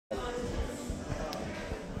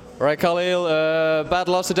Right, Khalil, bad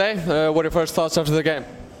loss today. What are your first thoughts after the game?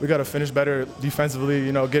 We got to finish better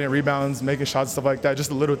defensively, getting rebounds, making shots, stuff like that.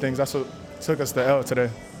 Just the little things. That's what took us the L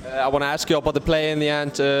today. I want to ask you about the play in the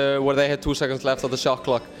end where they had 2 seconds left of the shot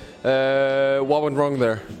clock. What went wrong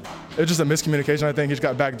there? It was just a miscommunication, I think. He just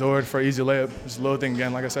got backdoored for an easy layup. Just a little thing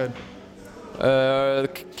again, like I said.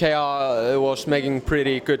 KR was making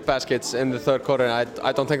pretty good baskets in the third quarter, and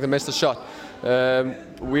I don't think they missed a shot.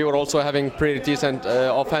 We were also having pretty decent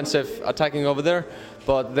offensive attacking over there,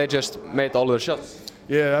 but they just made all the shots.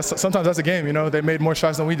 Yeah, sometimes that's a game, They made more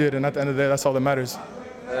shots than we did, and at the end of the day, that's all that matters.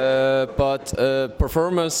 But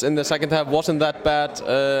performance in the second half wasn't that bad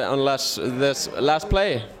unless this last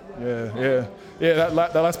play. Yeah,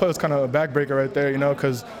 that last play was kind of a backbreaker right there,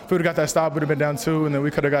 because if we would have got that stop, we would have been down 2, and then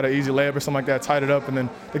we could have got an easy layup or something like that, tied it up, and then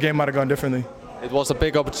the game might have gone differently. It was a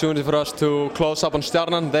big opportunity for us to close up on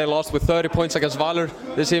Stjarnan. They lost with 30 points against Valur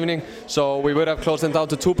this evening, so we would have closed them down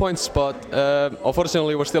to 2 points, but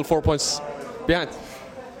unfortunately we're still 4 points behind.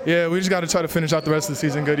 Yeah, we just got to try to finish out the rest of the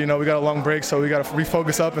season good. We got a long break, so we got to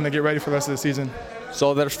refocus up and then get ready for the rest of the season.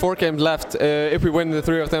 So there's 4 games left. If we win the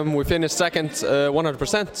 3 of them, we finish second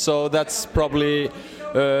 100%. So that's probably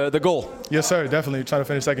the goal. Yes, sir. Definitely try to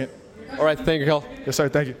finish second. All right. Thank you, Kel. Yes, sir.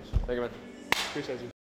 Thank you. Thank you, man. Appreciate you.